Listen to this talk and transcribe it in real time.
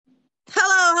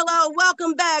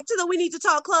welcome back to the We Need to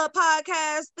Talk Club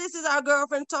podcast. This is our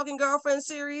Girlfriend Talking Girlfriend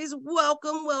series.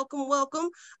 Welcome, welcome, welcome.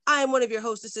 I am one of your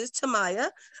hostesses, Tamaya.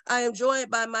 I am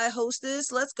joined by my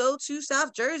hostess. Let's go to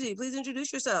South Jersey. Please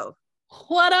introduce yourself.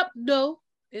 What up, though?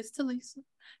 It's Talisa.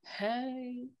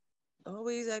 Hey.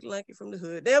 Always acting like you're from the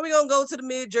hood. Then we're going to go to the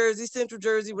mid-Jersey, Central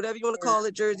Jersey, whatever you want to call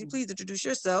it, Jersey. Please introduce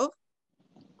yourself.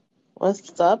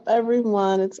 What's up,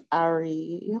 everyone? It's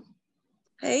Ari.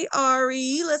 Hey,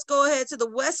 Ari. Let's go ahead to the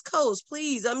West Coast.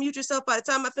 Please unmute yourself by the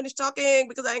time I finish talking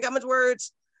because I ain't got much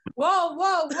words. Whoa,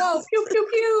 whoa, whoa. Pew, pew,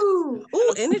 pew.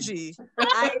 Ooh, energy.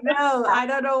 I know. I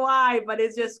don't know why, but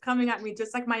it's just coming at me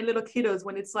just like my little kiddos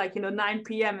when it's like, 9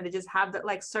 p.m. and they just have that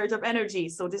like surge of energy.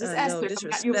 So this is Esther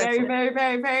coming at you very, very,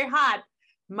 very, very hot.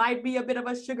 Might be a bit of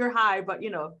a sugar high, but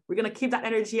we're going to keep that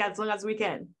energy as long as we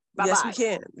can. Bye-bye. Yes, we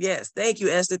can. Yes. Thank you,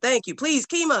 Esther. Thank you. Please,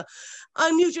 Kima,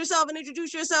 unmute yourself and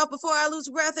introduce yourself before I lose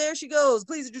breath. There she goes.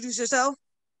 Please introduce yourself.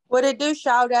 What it do,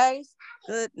 Shawdays?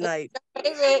 Good night.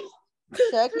 Favorite,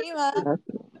 Shakima.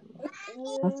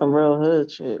 That's some real hood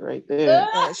shit right there.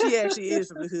 She actually is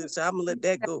from the hood, so I'm going to let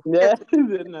that go. Yeah.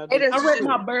 I rep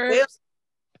my birds.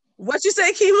 What you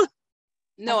say, Kima?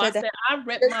 No, I said I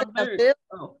rep my birds.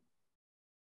 Oh.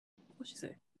 What she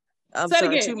say? I'm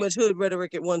sorry, too much hood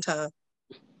rhetoric at one time.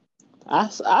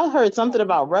 I heard something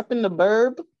about repping the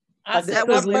burb. That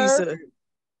was Lisa.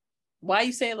 Why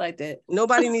you say it like that?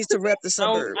 Nobody needs to rep the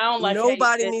suburb. I don't like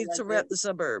Nobody needs to rep the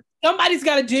suburb. Somebody's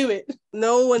got to do it.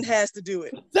 No one has to do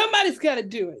it. Somebody's got to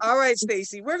do it. All right,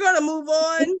 Stacey, we're going to move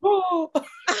on.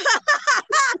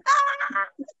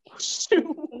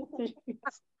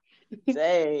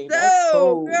 Dang,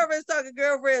 so, Girlfriends Talking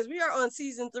Girlfriends. We are on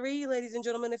season 3, ladies and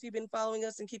gentlemen. If you've been following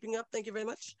us and keeping up, thank you very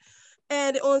much.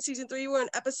 And on season 3, we're on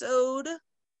episode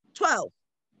 12.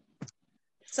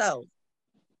 So,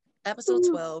 episode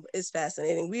 12 is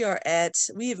fascinating. We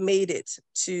have made it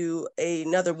to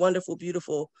another wonderful,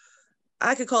 beautiful,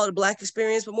 I could call it a Black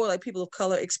experience, but more like people of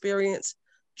color experience,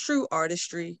 true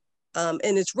artistry,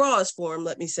 in its rawest form,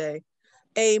 let me say,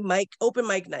 open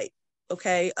mic night.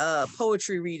 Okay,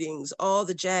 poetry readings, all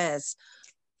the jazz,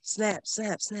 snap,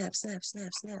 snap, snap, snap,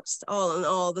 snap, snaps,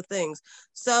 all the things.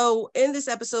 So in this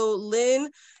episode, Lynn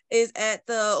is at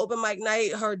the open mic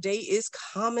night. Her date is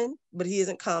Common, but he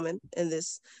isn't Common in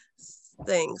this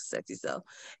thing, Sexy Self.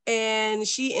 And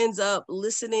she ends up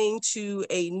listening to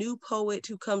a new poet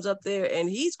who comes up there, and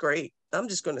he's great. I'm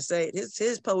just gonna say it.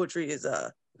 His poetry is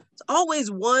it's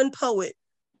always one poet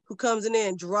who comes in there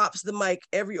and drops the mic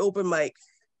every open mic.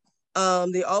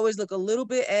 They always look a little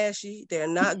bit ashy. They're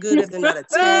not good if they're not a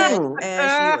tad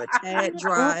ashy or a tad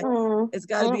dry. It's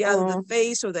got to be either the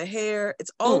face or the hair.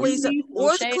 It's always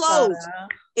or the clothes.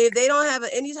 If they don't have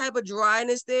any type of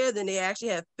dryness there, then they actually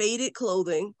have faded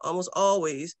clothing, almost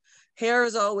always. Hair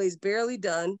is always barely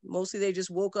done. Mostly they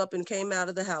just woke up and came out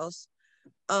of the house.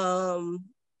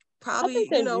 Probably,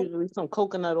 usually some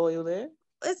coconut oil there.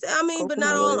 But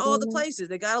not on all the places.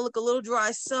 They got to look a little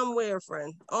dry somewhere,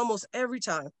 friend. Almost every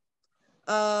time.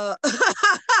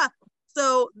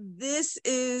 So this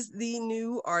is the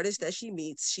new artist that she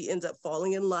meets. She ends up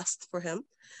falling in lust for him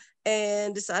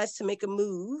and decides to make a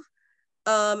move,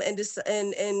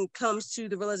 and comes to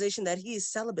the realization that he is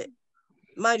celibate.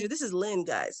 Mind you, this is Lynn,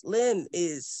 guys. Lynn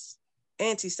is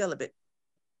anti-celibate.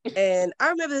 And I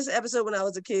remember this episode when I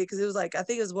was a kid because it was like, I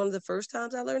think it was one of the first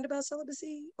times I learned about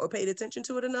celibacy or paid attention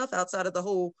to it enough outside of the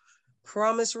whole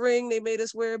promise ring they made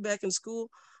us wear back in school.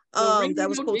 That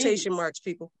was quotation marks,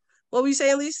 people. What were you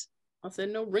saying, Lise? I said,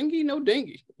 no ringy, no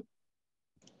dingy.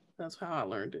 That's how I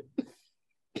learned it.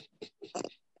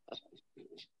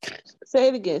 Say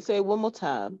it again. Say it one more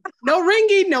time. No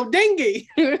ringy, no dingy.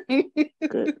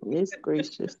 Goodness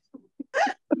gracious.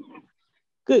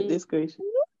 Goodness gracious.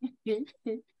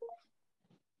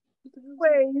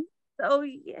 Wait. So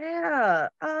yeah.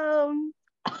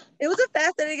 It was a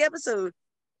fascinating episode.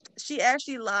 She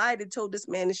actually lied and told this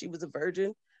man that she was a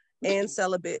virgin and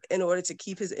celibate in order to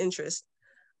keep his interest,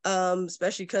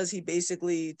 especially because he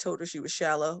basically told her she was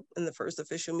shallow in the first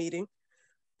official meeting,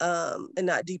 and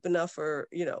not deep enough for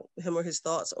him or his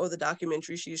thoughts or the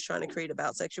documentary she's trying to create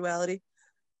about sexuality.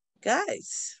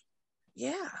 Guys,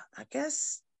 yeah, I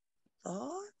guess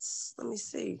thoughts. Let me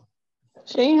see.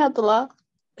 She ain't have to lie.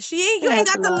 You ain't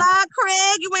got to lie,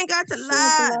 Craig. You ain't got to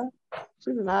lie. She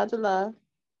didn't have to lie.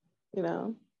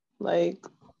 Like,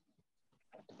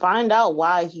 find out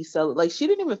why he like she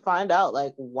didn't even find out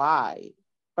like why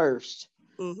first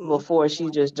before she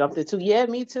just jumped into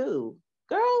me too,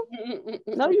 girl.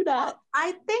 No, you're not.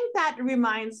 I think that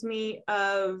reminds me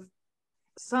of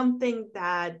something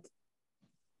that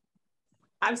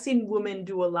I've seen women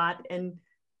do a lot, and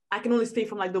I can only speak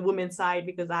from like the women's side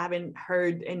because I haven't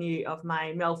heard any of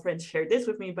my male friends share this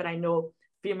with me, but I know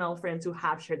female friends who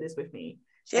have shared this with me.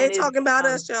 She ain't talking about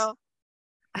us, y'all.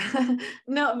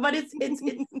 No, but it's this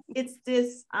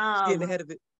getting ahead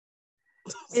of it.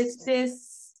 It's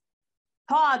this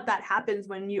thought that happens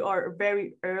when you are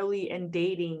very early in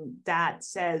dating that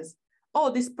says,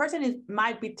 oh, this person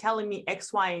might be telling me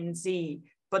X, Y, and Z,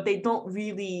 but they don't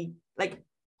really, like,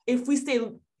 if we stay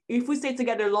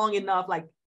together long enough, like,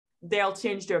 they'll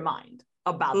change their mind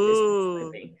about this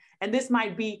thing. And this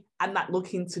might be, I'm not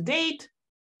looking to date.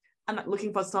 I'm not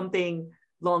looking for something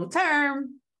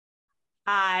long-term.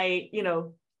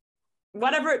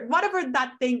 Whatever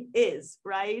that thing is,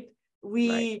 right?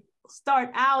 We start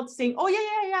out saying, oh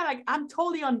yeah, like I'm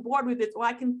totally on board with this, or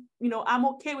I can, I'm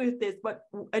okay with this, but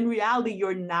in reality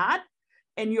you're not,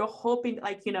 and you're hoping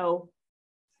like,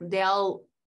 they'll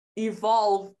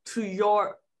evolve to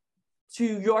your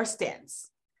stance.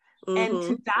 And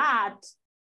to that,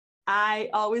 I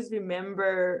always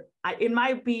remember, it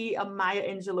might be a Maya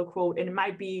Angelou quote, and it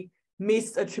might be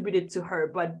misattributed to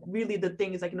her, but really the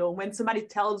thing is like, when somebody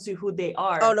tells you who they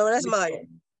are. Oh no, that's Maya.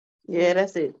 Yeah,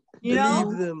 that's it.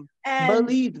 Believe them.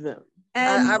 Believe them.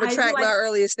 And I retract my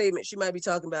earlier statement. She might be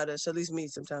talking about us, at least me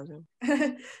sometimes.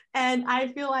 And I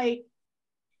feel like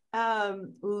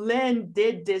Lynn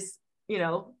did this,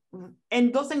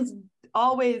 and those things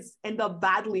always end up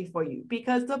badly for you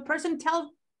because the person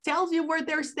tells you where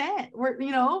they're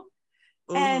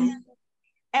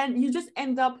and you just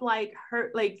end up like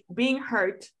being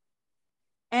hurt,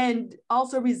 and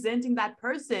also resenting that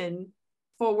person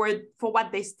for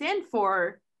what they stand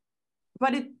for,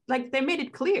 but it like they made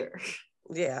it clear.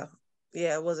 Yeah,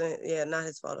 it wasn't. Yeah, not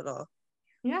his fault at all.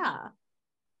 Yeah.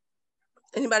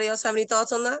 Anybody else have any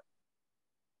thoughts on that?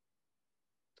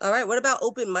 All right, what about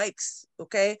open mics?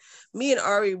 Okay, me and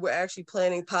Ari were actually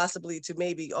planning possibly to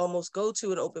maybe almost go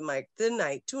to an open mic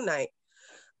tonight.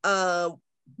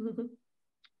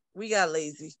 We got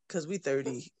lazy because we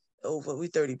 30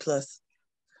 plus.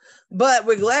 But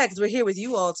we're glad because we're here with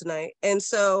you all tonight. And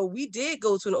so we did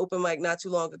go to an open mic not too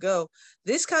long ago.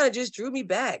 This kind of just drew me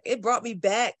back. It brought me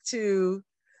back to,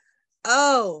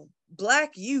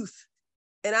 Black youth.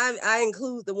 And I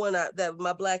include the one that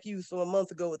my Black youth from a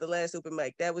month ago with the last open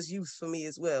mic. That was youth for me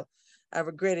as well. I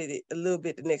regretted it a little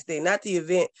bit the next day. Not the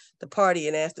event, the party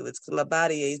and afterwards, because my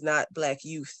body is not Black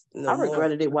youth no more. I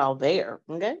regretted it while there.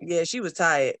 Okay. Yeah, she was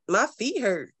tired. My feet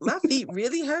hurt. My feet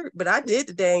really hurt. But I did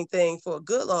the dang thing for a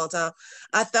good long time.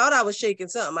 I thought I was shaking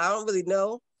something. I don't really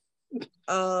know.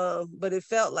 But it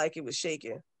felt like it was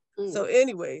shaking. So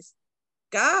anyways,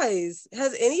 guys,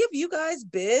 has any of you guys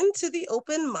been to the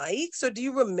open mics, or do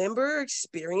you remember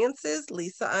experiences?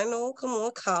 Lisa, I know. Come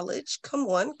on, college. Come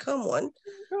on.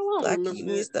 Black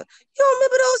Union stuff. You don't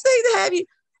remember those things that have you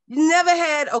never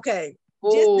had? Okay.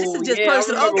 This is just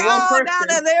personal. Okay,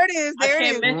 now there it is. There I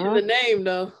can't mention the name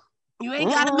though. You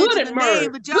ain't got to mention the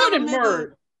name, but y'all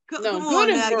remember. Come on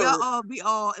now, y'all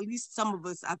all, at least some of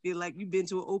us, I feel like you've been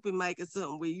to an open mic or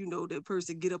something where the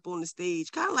person get up on the stage,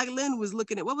 kind of like Lynn was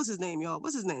looking at, what was his name, y'all?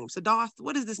 What's his name? Siddharth?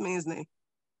 What is this man's name?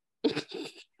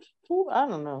 Ooh, I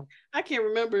don't know. I can't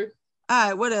remember. All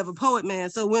right, whatever, Poet Man.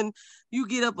 So when you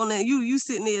get up on that, you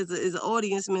sitting there as an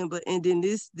audience member, and then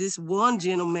this one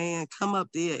gentleman come up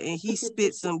there and he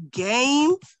spit some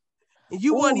game, and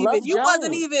you wasn't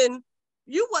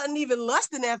even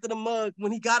lusting after the mug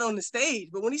when he got on the stage,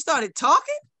 but when he started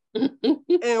talking and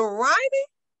rhyming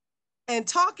and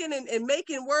talking and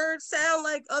making words sound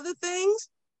like other things,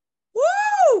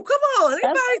 woo! Come on,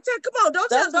 come on!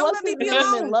 Don't let me be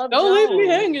alone. Don't leave me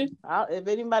hanging. If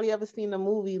anybody ever seen the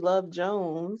movie Love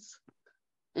Jones,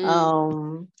 with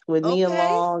Nia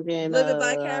Long and Living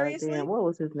Vicariously. What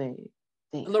was his name?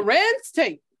 Lorenz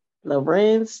Tate.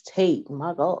 Lorenz Tate.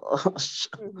 My gosh.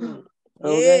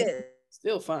 Okay. Yeah.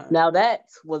 Still fine. Now that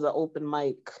was an open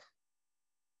mic.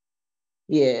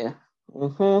 Yeah.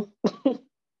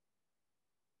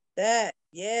 That,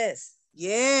 yes.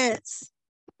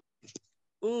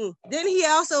 Didn't he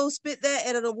also spit that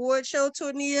at an award show,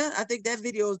 Tornia? I think that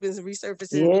video has been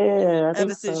resurfacing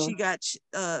ever since she got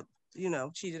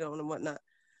cheated on and whatnot.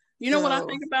 You know what I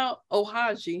think about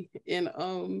Ohaji in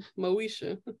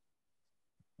Moesha?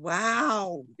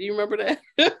 Wow. Do you remember that?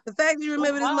 The fact that you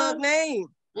remember this mug name.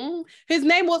 His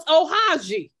name was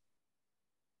Ohaji.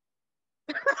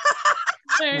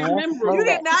 You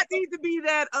did not need to be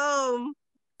that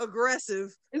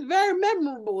aggressive. It's very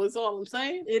memorable, is all I'm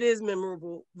saying. It is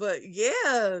memorable. But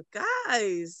yeah,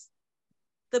 guys,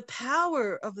 the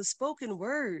power of the spoken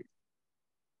word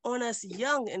on us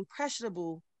young,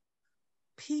 impressionable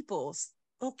peoples.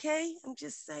 Okay? I'm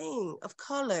just saying, of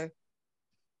color.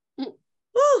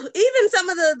 Ooh, even some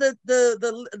of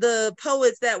the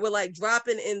poets that were like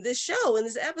dropping in this show, in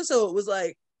this episode, was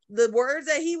like the words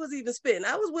that he was even spitting.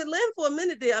 I was with Lynn for a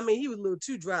minute there. I mean, he was a little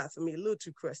too dry for me, a little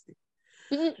too crusty.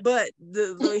 But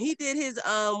he did his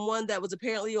one that was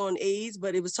apparently on AIDS,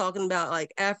 but it was talking about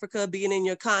like Africa being in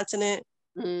your continent.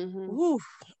 Ooh.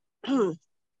 If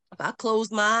I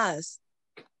closed my eyes,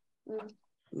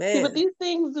 man. See, but these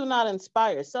things do not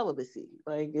inspire celibacy.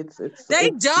 Like it's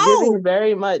don't giving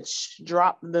very much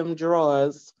drop them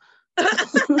drawers.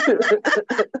 It's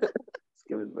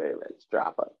giving very much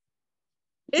drop up.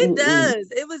 It does.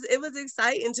 It was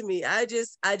exciting to me.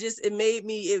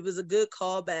 It was a good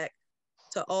callback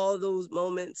to all those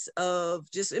moments of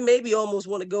just, it made me almost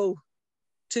want to go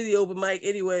to the open mic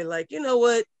anyway. Like, you know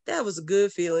what? That was a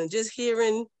good feeling. Just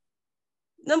hearing,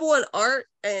 number one, art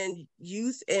and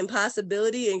youth and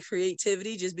possibility and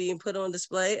creativity just being put on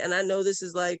display. And I know this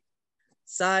is like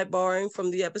sidebarring from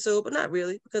the episode, but not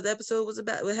really, because the episode was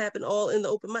about what happened all in the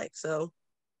open mic. So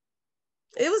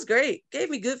it was great. Gave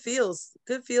me good feels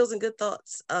and good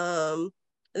thoughts.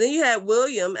 And then you had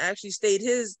William actually state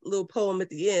his little poem at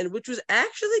the end, which was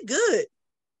actually good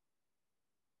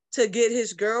to get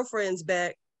his girlfriends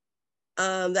back.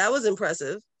 That was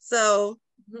impressive. So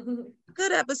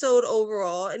good episode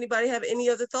overall. Anybody have any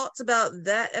other thoughts about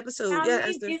that episode? Yeah,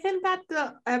 isn't that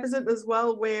the episode as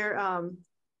well where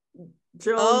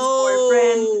Joan's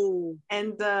boyfriend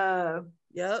and the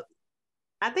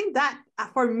I think that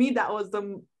for me that was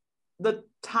the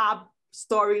top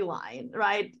storyline,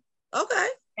 right? Okay.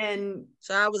 And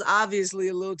so I was obviously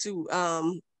a little too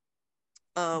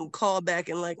called back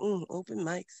and like open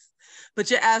mics.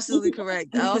 But you're absolutely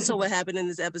correct. Also, what happened in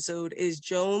this episode is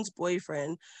Joan's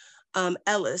boyfriend,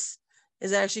 Ellis,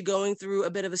 is actually going through a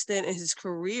bit of a stint in his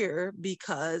career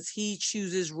because he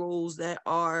chooses roles that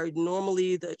are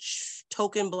normally the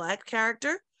token Black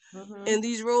character in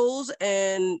these roles,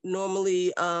 and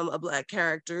normally a Black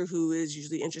character who is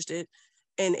usually interested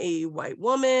in a white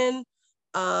woman.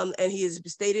 And he has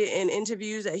stated in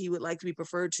interviews that he would like to be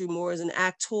referred to more as an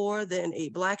actor than a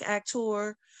Black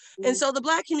actor. And so the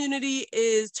Black community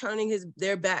is turning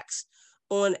their backs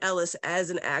on Ellis as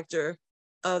an actor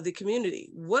of the community.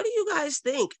 What do you guys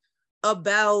think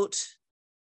about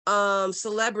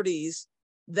celebrities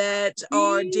that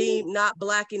are deemed not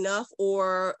Black enough,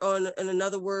 or in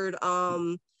another word,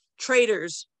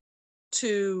 traitors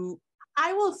to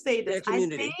I will say this, their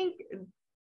community? I think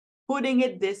putting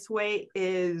it this way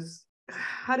is,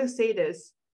 how to say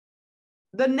this,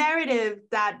 the narrative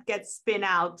that gets spin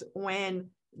out when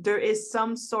there is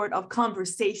some sort of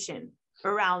conversation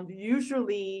around,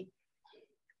 usually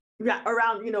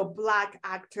around, Black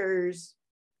actors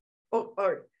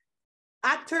or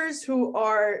actors who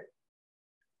are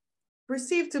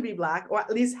perceived to be Black, or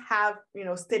at least have,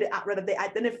 stated out that they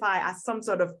identify as some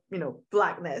sort of,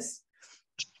 Blackness.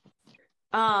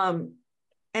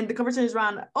 And the conversation is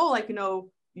around,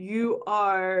 you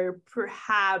are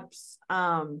perhaps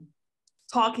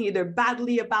talking either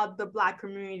badly about the Black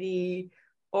community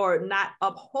or not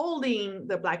upholding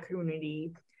the Black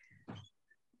community.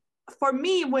 For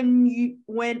me,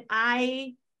 when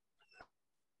I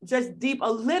just deep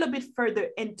a little bit further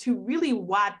into really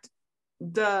what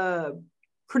the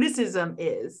criticism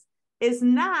is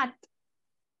 90%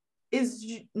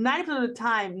 of the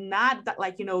time not that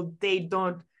they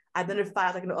don't identify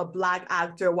as a Black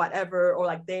actor or whatever,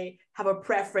 or they have a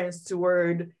preference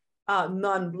toward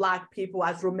non-Black people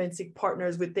as romantic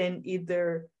partners within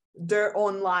either their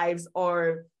own lives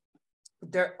or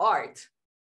their art.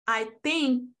 I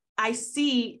think I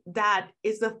see that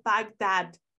is the fact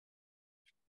that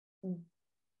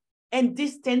and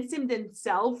distancing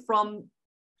themselves from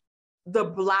the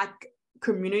Black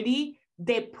community,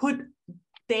 they push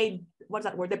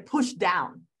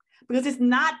down. Because it's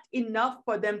not enough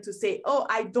for them to say, oh,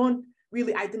 I don't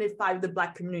really identify with the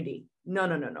Black community.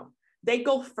 No. They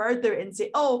go further and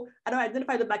say, oh, I don't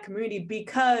identify with the Black community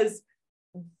because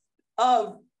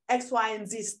of X, Y, and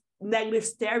Z negative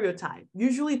stereotype,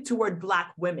 usually toward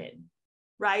Black women,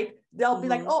 right? They'll be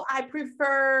like, oh, I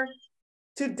prefer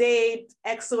to date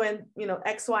X, Y,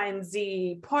 and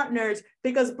Z partners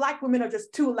because Black women are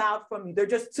just too loud for me. They're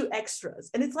just too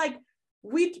extras. And it's like,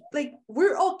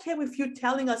 we're okay with you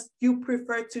telling us you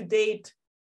prefer to date,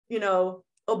 Bella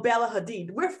Hadid.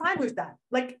 We're fine with that.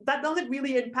 That doesn't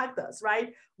really impact us,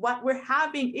 right? What we're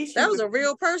having issues That was a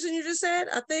real person you just said?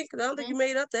 I don't think you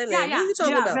made up that name. Yeah. What are you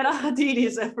talking about? Bella Hadid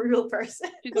is a real person.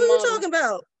 What are you talking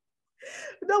about?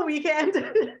 The Weeknd.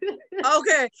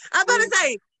 Okay. I'm about to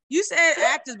say, you said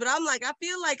actors, but I'm like, I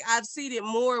feel like I've seen it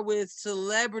more with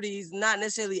celebrities, not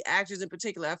necessarily actors in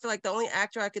particular. I feel like the only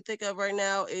actor I could think of right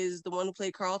now is the one who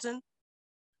played Carlton.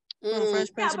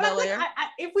 Fresh Prince of Bel-Air.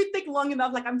 If we think long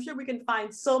enough, like I'm sure we can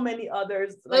find so many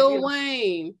others. Lil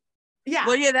Wayne. Yeah.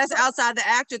 Well, yeah, that's outside the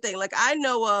actor thing. Like I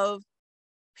know of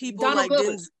people Donald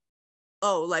like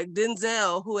like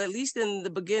Denzel, who at least in the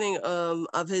beginning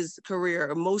of his career,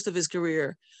 or most of his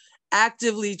career,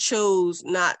 actively chose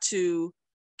not to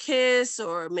kiss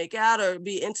or make out or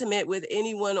be intimate with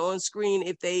anyone on screen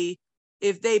if they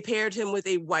paired him with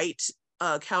a white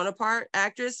counterpart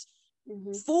actress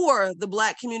for the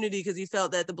Black community, because he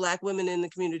felt that the Black women in the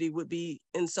community would be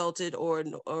insulted or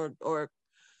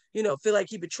feel like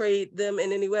he betrayed them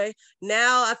in any way.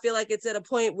 Now I feel like it's at a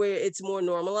point where it's more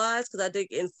normalized, because I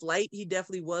think in Flight he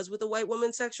definitely was with a white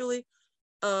woman sexually.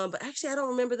 But actually I don't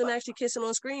remember them actually kissing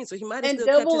on screen, so he might have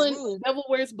still kept his rule. Devil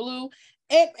Wears Blue.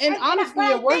 And honestly,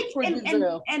 it worked for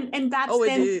Denzel. And that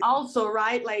stands also,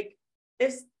 right? Like,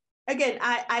 it's again,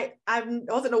 I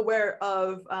wasn't aware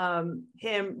of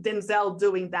Denzel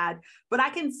doing that, but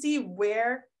I can see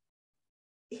where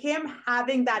him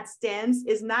having that stance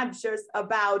is not just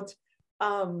about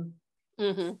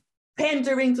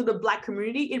pandering to the Black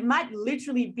community. It might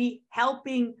literally be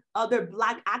helping other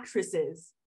Black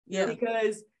actresses. Yeah.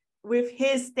 Because with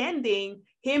his standing,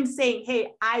 him saying,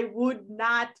 hey, I would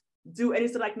not do any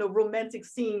sort of romantic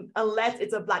scene unless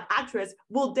it's a Black actress,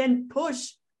 will then push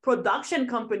production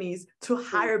companies to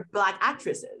hire Black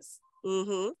actresses.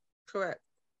 Correct.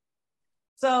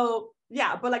 So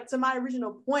yeah, but to my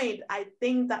original point, I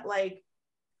think that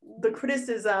the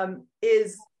criticism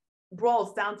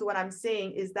boils down to what I'm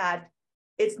saying is that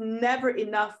it's never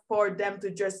enough for them to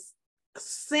just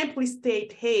simply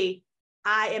state, hey,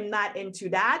 I am not into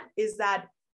that. Is that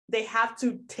they have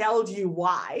to tell you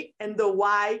why, and the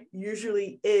why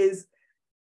usually is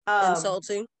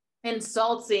insulting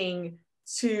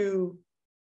to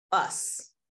us.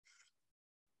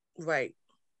 Right.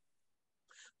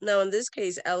 Now, in this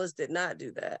case, Ellis did not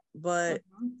do that, but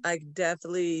I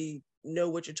definitely know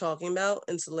what you're talking about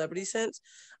in celebrity sense.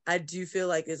 I do feel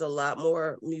like there's a lot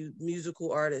more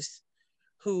musical artists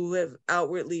who have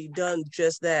outwardly done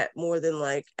just that more than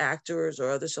actors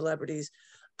or other celebrities.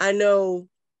 I know.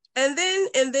 And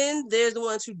then there's the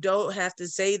ones who don't have to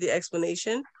say the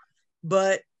explanation,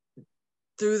 but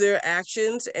through their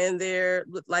actions and their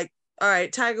all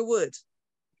right, Tiger Woods.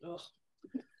 Ugh.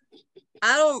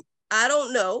 I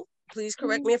don't know. Please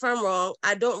correct me if I'm wrong.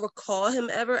 I don't recall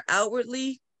him ever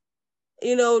outwardly,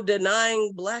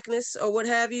 denying Blackness or what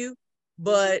have you,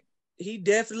 but he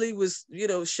definitely was,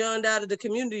 shunned out of the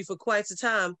community for quite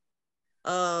some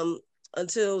time,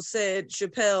 until said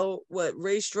Chappelle,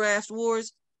 race draft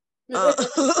wars. But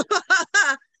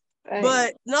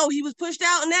no, he was pushed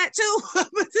out in that too. But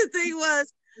the thing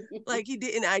was, he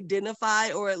didn't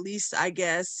identify, or at least, I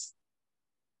guess,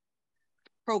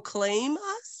 proclaim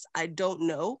us. I don't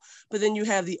know. But then you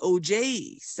have the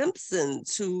O.J.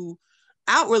 Simpsons, who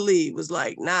outwardly was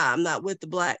nah, I'm not with the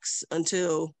Blacks,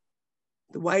 until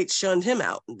the whites shunned him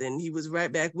out. And then he was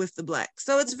right back with the Blacks.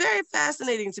 So it's very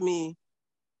fascinating to me.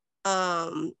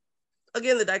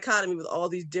 Again, the dichotomy with all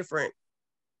these different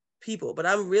people. But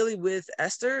I'm really with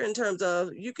Esther in terms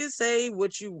of, you could say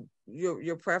what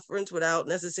your preference without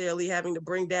necessarily having to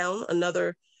bring down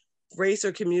another race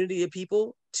or community of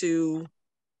people to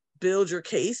build your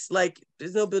case.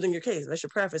 There's no building your case. That's your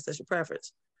preference. That's your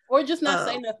preference. Or just not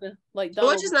say nothing.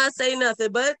 Or just not say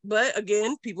nothing. But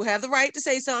again, people have the right to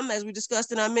say something, as we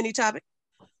discussed in our mini topic.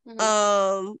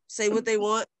 Say what they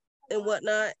want and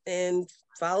whatnot, and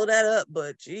follow that up.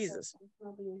 But Jesus,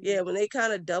 yeah, when they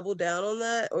kind of double down on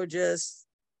that, or just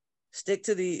stick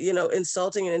to the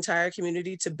insulting an entire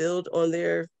community to build on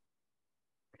their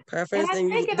preference, then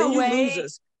you lose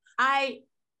us. I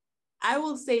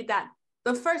will say that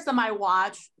the first time I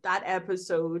watched that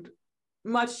episode,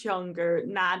 much younger,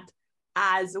 not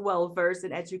as well versed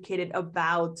and educated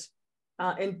about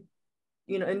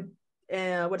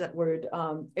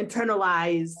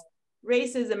internalized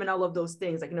racism and all of those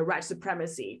things, white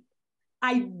supremacy.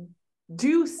 I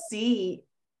do see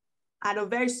at a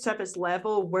very surface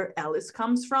level where Ellis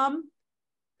comes from,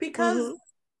 because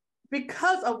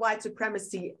of white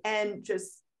supremacy and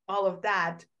just all of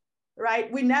that,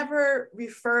 right? We never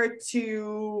refer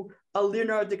to a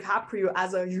Leonardo DiCaprio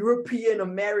as a European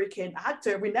American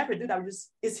actor. We never do that.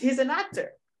 He's an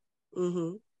actor.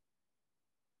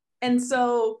 And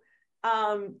so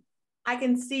I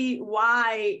can see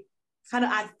why kind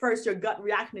of at first your gut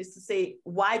reaction is to say,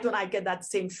 why don't I get that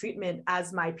same treatment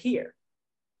as my peer?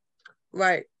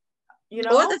 Right. Or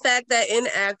the fact that in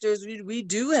actors, we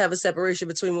do have a separation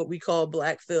between what we call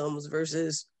Black films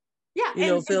versus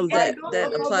films that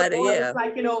apply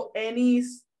to any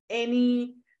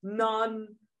non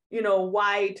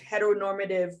white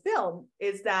heteronormative film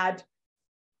is that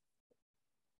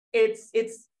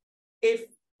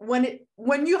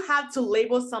when you have to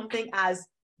label something as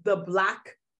the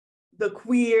Black, the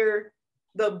queer,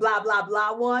 the blah blah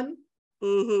blah one,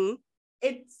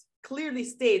 it clearly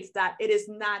states that it is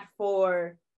not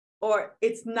for, or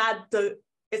it's not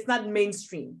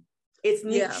mainstream. It's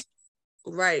niche. Yeah.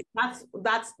 Right. That's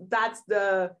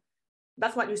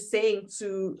what you're saying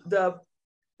to the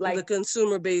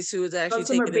consumer base who is actually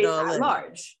taking it all at in.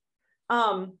 Large.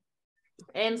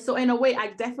 And so in a way,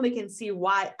 I definitely can see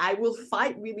why I will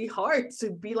fight really hard to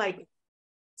be like,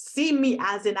 see me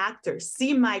as an actor,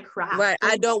 see my craft. Right.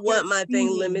 I don't want my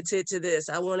thing limited to this.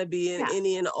 I want to be in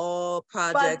any and all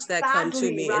projects that come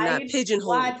to me, and not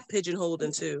pigeonholed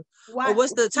into.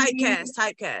 What's the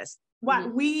typecast?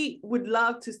 What we would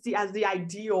love to see as the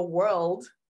ideal world,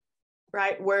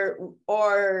 right?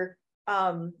 Or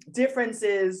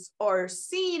differences are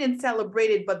seen and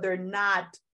celebrated, but they're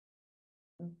not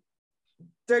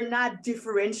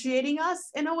differentiating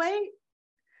us in a way.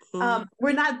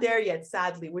 We're not there yet,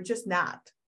 sadly. We're just not.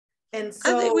 And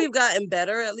so I think we've gotten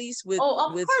better, at least with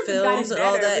films and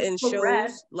all that, and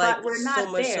shows. But we're not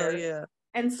so much there. So, yeah.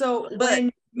 And so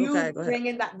when you bring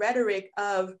in that rhetoric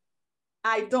of,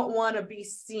 I don't want to be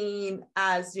seen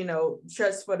as,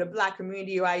 just for the Black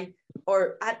community, I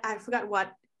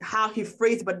forgot how he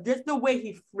phrased it, but just the way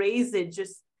he phrased it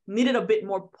just needed a bit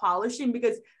more polishing,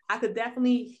 because I could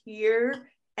definitely hear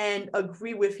and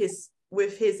agree with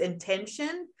his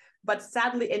intention, but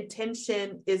sadly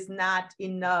intention is not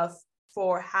enough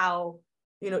for how,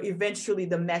 eventually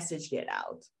the message get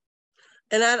out.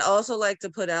 And I'd also like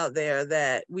to put out there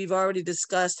that we've already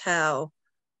discussed how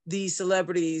these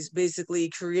celebrities basically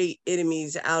create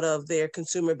enemies out of their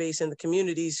consumer base in the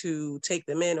communities who take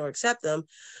them in or accept them.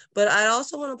 But I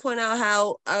also want to point out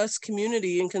how us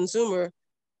community and consumer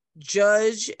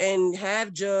judge and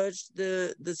have judged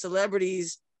the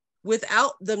celebrities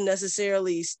without them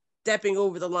necessarily stepping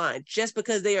over the line, just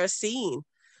because they are seen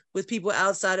with people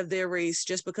outside of their race,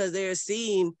 just because they are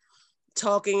seen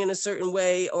talking in a certain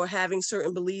way or having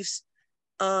certain beliefs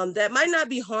that might not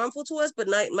be harmful to us, but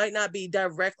might not be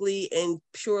directly and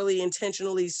purely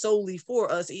intentionally solely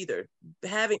for us either.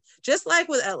 Just like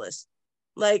with Ellis,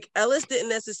 Ellis didn't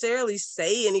necessarily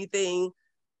say anything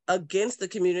against the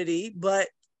community, but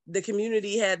the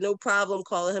community had no problem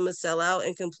calling him a sellout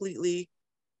and completely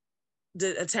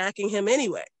attacking him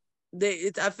anyway.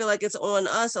 I feel like it's on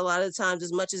us a lot of times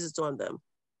as much as it's on them,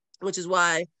 which is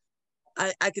why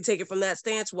I could take it from that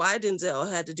stance why Denzel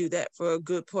had to do that for a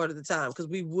good part of the time, because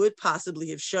we would possibly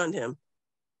have shunned him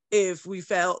if we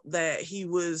felt that he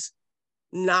was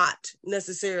not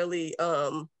necessarily,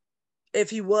 if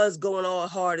he was going all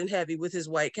hard and heavy with his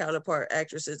white counterpart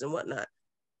actresses and whatnot.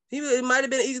 It might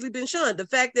have easily been shunned. The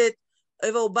fact that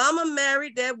if Obama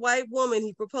married that white woman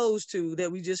he proposed to,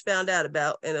 that we just found out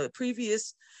about in a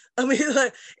previous, in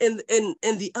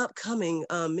the upcoming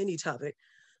mini topic,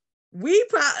 we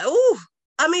probably,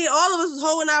 all of us was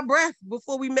holding our breath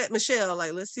before we met Michelle.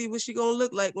 Like, let's see what she gonna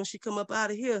look like when she come up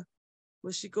out of here.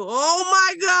 When she go, oh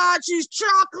my God, she's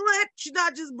chocolate. She's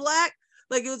not just Black.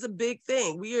 Like, it was a big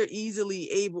thing. We are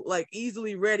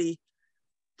easily ready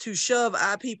to shove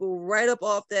our people right up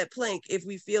off that plank if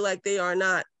we feel like they are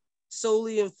not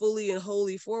solely and fully and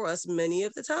wholly for us many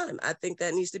of the time. I think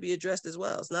that needs to be addressed as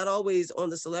well. It's not always on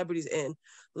the celebrities' end.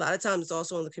 A lot of times it's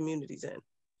also on the community's end.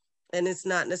 And it's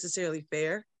not necessarily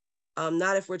fair.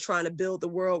 Not if we're trying to build the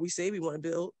world we say we want to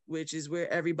build, which is where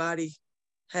everybody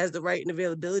has the right and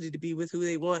availability to be with who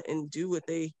they want and do what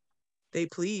they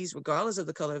please, regardless of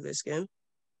the color of their skin.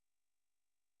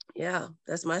 Yeah,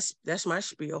 that's my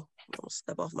spiel. I'll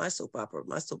step off my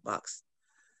soapbox.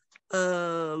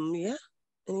 Yeah.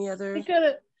 Any other? He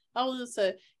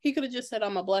could have just said,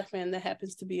 I'm a Black man that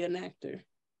happens to be an actor.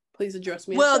 Please address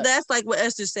me. Well, that's like what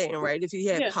Esther's saying, right? If he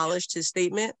had polished his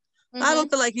statement. Mm-hmm. I don't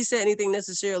feel like he said anything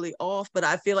necessarily off, but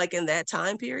I feel like in that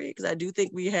time period, because I do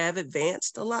think we have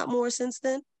advanced a lot more since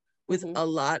then with a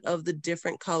lot of the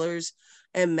different colors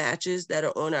and matches that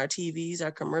are on our TVs,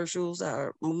 our commercials,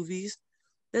 our movies.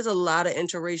 There's a lot of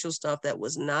interracial stuff that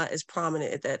was not as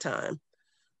prominent at that time.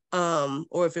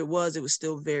 Or if it was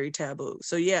still very taboo.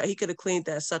 So yeah, he could have cleaned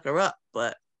that sucker up,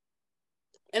 but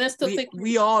and I still think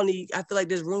we all need, I feel like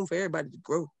there's room for everybody to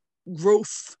grow.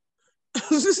 Growth.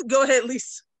 Go ahead,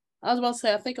 Lisa. I was about to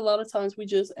say, I think a lot of times we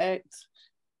just act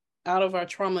out of our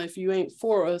trauma. If you ain't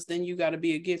for us, then you got to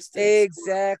be against us.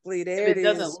 Exactly. There if it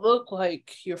doesn't look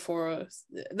like you're for us.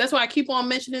 That's why I keep on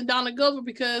mentioning Donald Glover,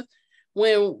 because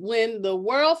when the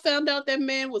world found out that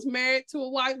man was married to a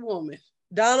white woman.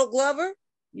 Donald Glover?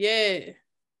 Yeah.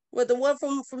 What, the one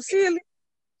from Sealy?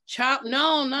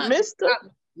 No, not Mr.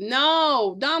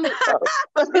 No, Donald.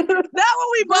 Not when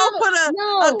we both put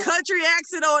a country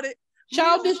accent on it.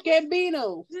 Childish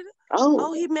Gambino.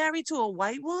 Oh, he married to a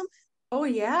white woman? Oh,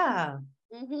 yeah.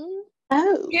 Mm-hmm.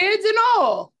 Oh. Kids and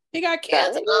all. He got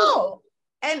kids and all.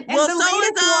 And well, the so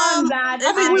latest one that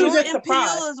Jordan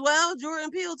Peele as well.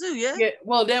 Jordan Peele too, yeah. Yeah,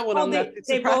 well, that one I'm not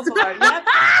they both are.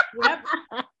 Yep.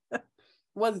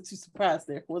 Wasn't too surprised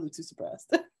there. Wasn't too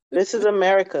surprised. This is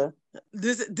America.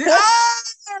 Sorry,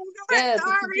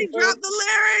 drop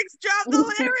the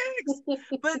lyrics.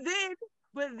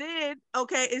 But then,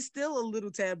 okay, it's still a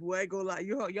little taboo. I ain't gonna lie.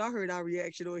 Y'all heard our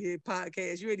reaction on here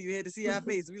podcast. You ain't even had to see our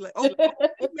face. We like, oh,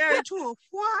 he married to a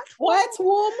what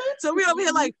woman? So we over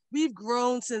here like, we've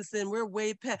grown since then. We're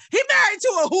way past. He married to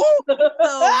a who?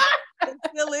 So it's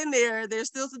still in there. There's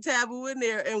still some taboo in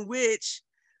there, in which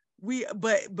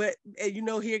but you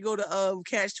know, here go to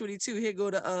Catch-22. Here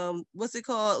go to what's it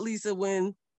called, Lisa,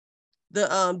 when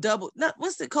the double, not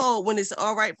what's it called when it's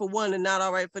all right for one and not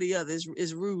all right for the other?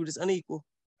 It's rude, it's unequal.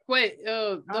 Wait,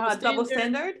 double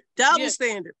standard? Double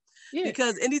standard. Yeah.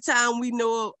 Because anytime we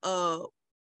know a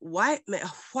white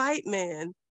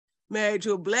man married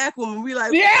to a black woman, we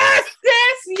like, yes,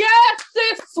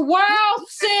 sis, swirl,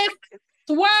 sis.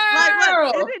 Like,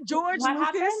 isn't it George Lucas?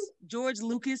 Happened? George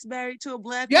Lucas married to a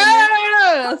black woman?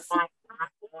 Yes.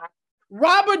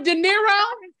 Robert De Niro.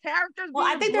 Well,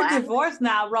 I think they're divorced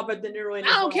now. Robert De Niro. I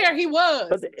don't care. He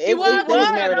was. He was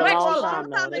married a long time.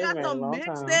 Sometimes they got some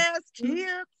mixed ass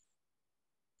kids.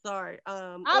 Sorry.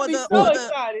 I'll be so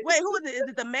excited. Wait, who is it? Is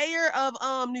it the mayor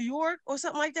of New York or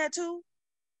something like that too?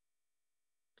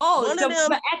 Oh,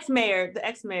 the ex-mayor.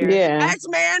 Yeah.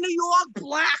 Ex-mayor, New York,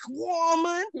 black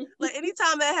woman. Like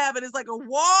anytime that happens, it's like a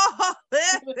wall.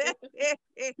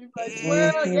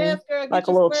 Well, yes, girl, like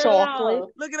a little chocolate.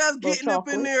 Look at us getting up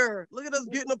in there. So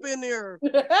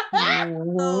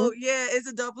yeah, it's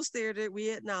a double standard. We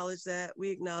acknowledge that.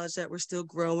 We're still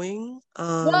growing.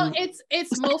 Well,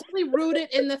 it's mostly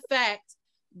rooted in the fact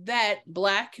that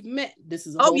black men. This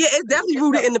is it's definitely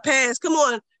rooted in the past. Come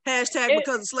on. Hashtag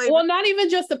because of slavery. Well, not even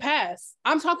just the past.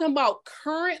 I'm talking about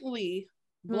currently,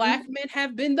 black men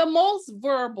have been the most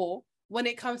verbal when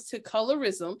it comes to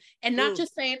colorism, and not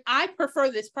just saying I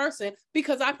prefer this person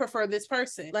because I prefer this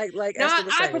person. Like not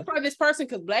I prefer this person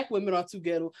because black women are too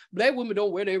ghetto. Black women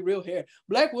don't wear their real hair.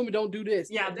 Black women don't do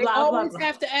this. Yeah, they always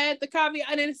have to add the caveat,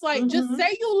 and it's like, just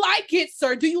say you like it,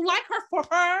 sir. Do you like her for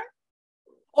her,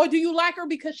 or do you like her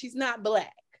because she's not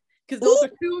black? Because those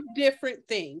are two different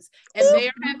things, and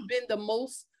there have been the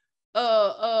most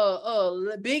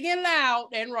big and loud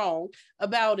and wrong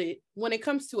about it when it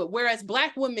comes to it. Whereas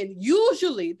black women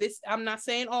usually, this I'm not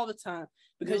saying all the time,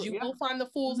 because you will find the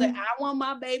fools that I want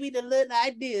my baby to look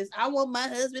like this, I want my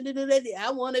husband to do that,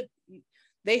 I want to.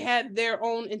 They have their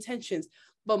own intentions,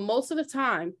 but most of the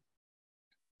time,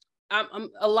 a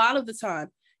lot of the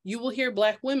time, you will hear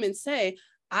black women say,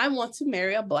 I want to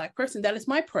marry a black person. That is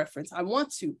my preference. I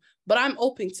want to, but I'm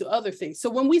open to other things. So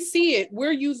when we see it,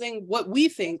 we're using what we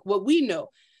think, what we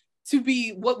know to be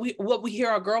what we hear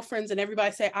our girlfriends and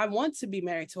everybody say, I want to be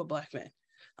married to a black man.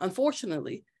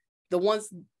 Unfortunately, the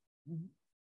ones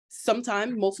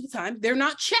sometimes, most of the time, they're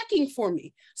not checking for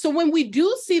me. So when we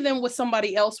do see them with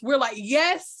somebody else, we're like,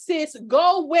 yes, sis,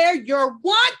 go where you're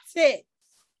wanted.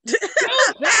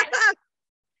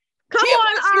 Come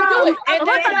on, and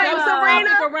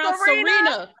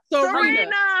Serena.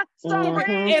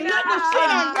 And look what she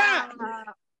done got.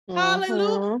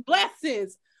 Hallelujah.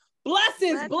 Blessings, blood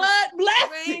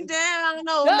blessings. Rain down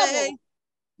on me.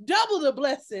 Double the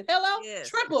blessing. Hello? Yes.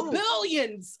 Triple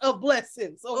billions of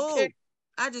blessings. Okay. Ooh.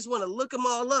 I just want to look them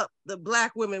all up. The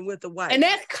black women with the white. And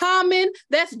that's common.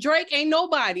 That's Drake. Ain't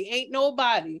nobody do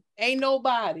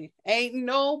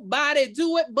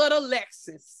it but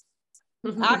Alexis.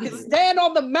 I can stand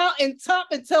on the mountaintop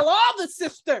and tell all the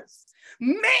sisters,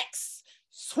 mix,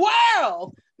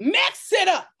 swirl, mix it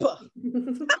up. That's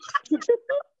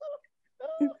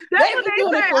what they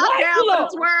say. I'm down for the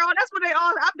swirl. That's what they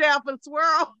all. I'm down for the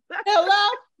swirl. Hello.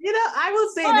 You know, I will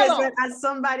say this, but as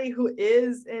somebody who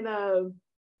is in a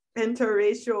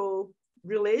interracial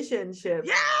relationship.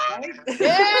 Yeah. Right?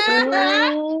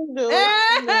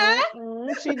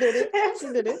 She did it.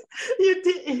 You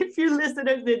did, if your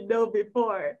listeners didn't know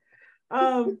before.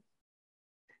 And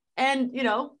you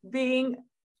know, being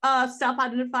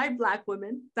self-identified black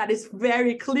women, that is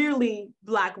very clearly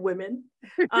black women.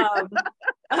 About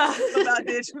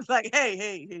this, she was like,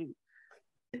 hey.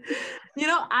 You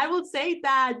know, I will say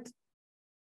that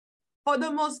for the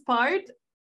most part,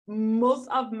 most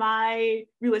of my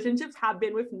relationships have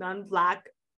been with non-black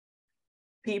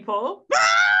people.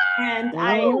 And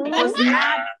I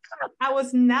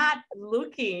was not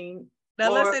looking.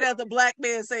 Now let's say that's a black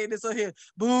man saying this on here.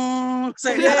 Boom.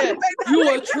 Say that.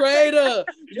 You a traitor.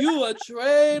 You a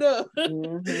traitor.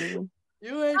 Mm-hmm.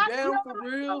 You ain't down for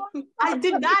real. I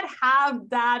did not have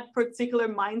that particular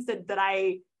mindset that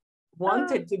I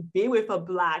wanted to be with a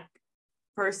black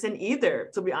person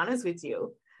either, to be honest with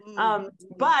you.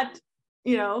 But,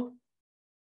 you know,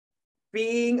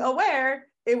 being aware,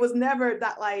 it was never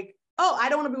that like, oh, I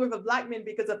don't want to be with a black man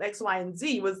because of X, Y, and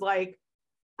Z. It was like,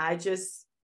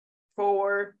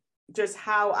 for just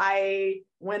how I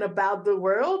went about the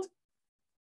world,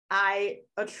 I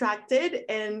attracted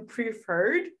and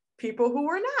preferred people who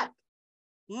were not.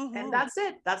 Mm-hmm. And that's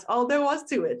it. That's all there was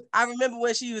to it. I remember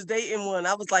when she was dating one,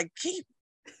 I was like,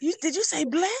 did you say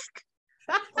black?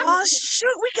 Oh,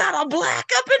 shoot, we got a black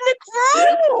up in the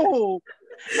crew.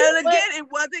 And again, it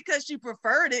wasn't because she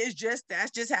preferred it. It's just,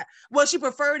 that's just how, well, she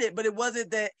preferred it, but it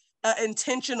wasn't that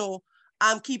intentional,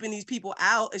 I'm keeping these people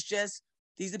out. It's just,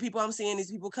 these are the people I'm seeing,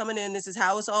 these people coming in, this is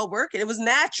how it's all working. It was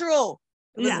natural.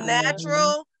 It was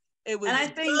natural. It was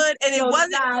good, and it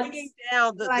wasn't bringing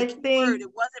down the keyword. It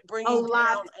wasn't bringing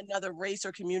down another race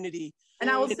or community. And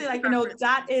I would say, like, you know,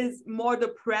 that is more the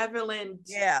prevalent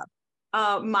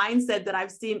mindset that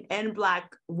I've seen in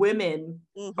Black women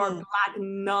or Black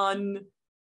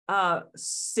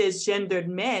non-cisgendered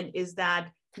men, is that,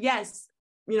 yes,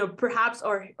 you know, perhaps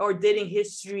our dating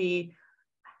history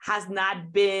has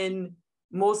not been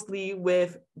mostly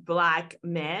with Black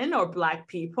men or Black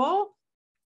people,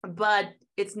 but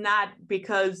it's not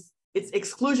because it's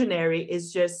exclusionary,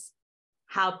 it's just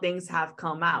how things have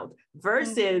come out.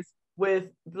 Versus with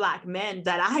Black men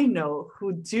that I know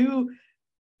who do,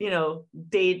 you know,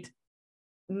 date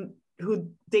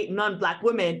non-Black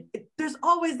women, there's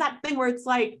always that thing where it's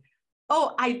like,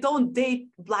 oh, I don't date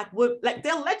Black women. Like,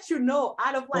 they'll let you know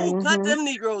out of like, cut them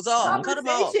Negroes off, cut them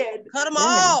off. It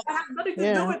has nothing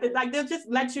to do with it. Like, they'll just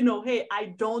let you know, hey,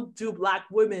 I don't do Black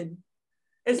women,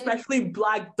 especially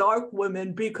Black dark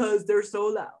women, because they're so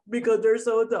loud, because they're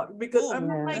so dark. Because I'm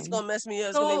like, it's gonna mess me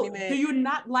up. So do you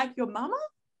not like your mama?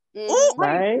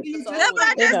 Right? That's what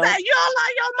I just said. You don't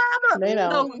like your mama. They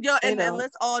don't. So, and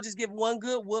let's all just give one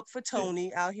good whoop for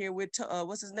Tony out here with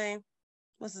what's his name?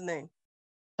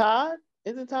 Todd?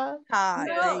 Is it Todd? Todd,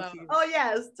 thank you. Oh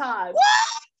yes, Todd.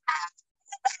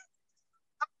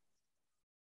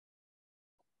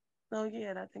 So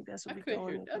yeah, I think that's what we're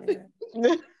going with.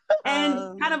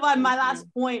 And kind of on my last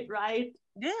point, right?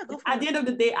 Yeah, go for At the end of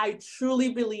the day, I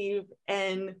truly believe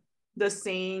in the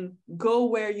saying, go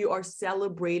where you are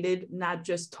celebrated, not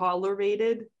just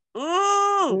tolerated. And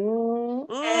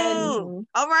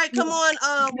all right, come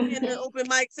on, we're in the open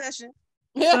mic session.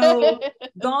 So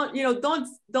don't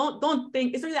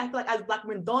think, especially I feel like as Black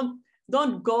women,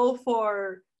 don't go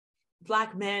for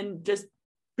Black men just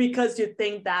because you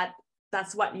think that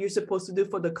that's what you're supposed to do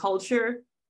for the culture,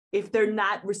 if they're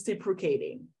not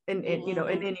reciprocating in you know,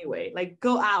 in any way. Like,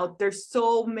 go out, there's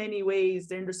so many ways,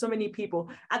 there's so many people.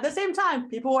 At the same time,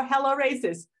 people are hella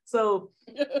racist, so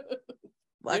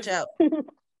watch out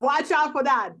for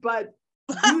that. But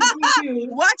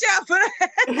watch out for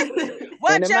that.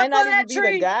 Watch and it out might not for that even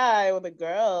tree. be the guy or the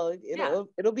girl.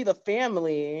 It'll be the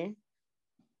family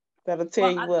that'll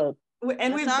tell you what.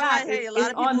 And with that,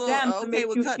 it's on them to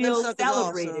make you feel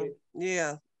celebrated.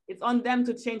 Yeah. It's on them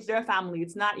to change their family.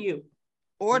 It's not you.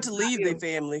 Or to leave their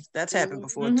family. That's happened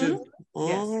before too.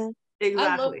 Yes, exactly.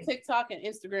 I love TikTok and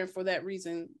Instagram for that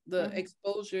reason. The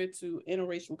exposure to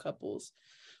interracial couples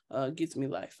gives me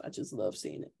life. I just love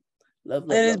seeing it.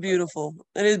 Love, it is beautiful.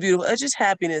 It is beautiful. It's just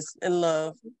happiness and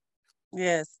love.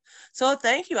 Yes. So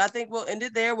thank you. I think we'll end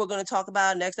it there. We're going to talk about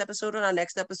our next episode on our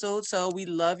next episode. So we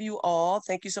love you all.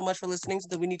 Thank you so much for listening to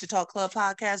the We Need to Talk Club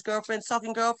podcast, Girlfriends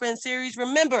Talking Girlfriends series.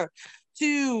 Remember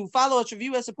to follow us,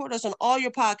 review us, support us on all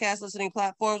your podcast listening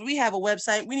platforms. We have a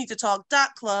website, we need to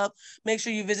talk.club. Make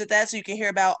sure you visit that so you can hear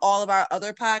about all of our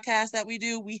other podcasts that we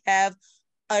do. We have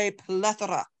a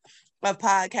plethora of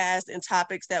podcasts and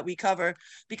topics that we cover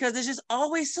because there's just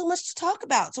always so much to talk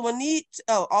about. So we need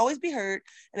to always be heard.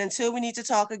 And until we need to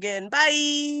talk again,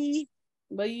 bye.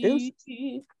 Bye.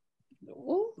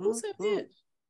 Who said that?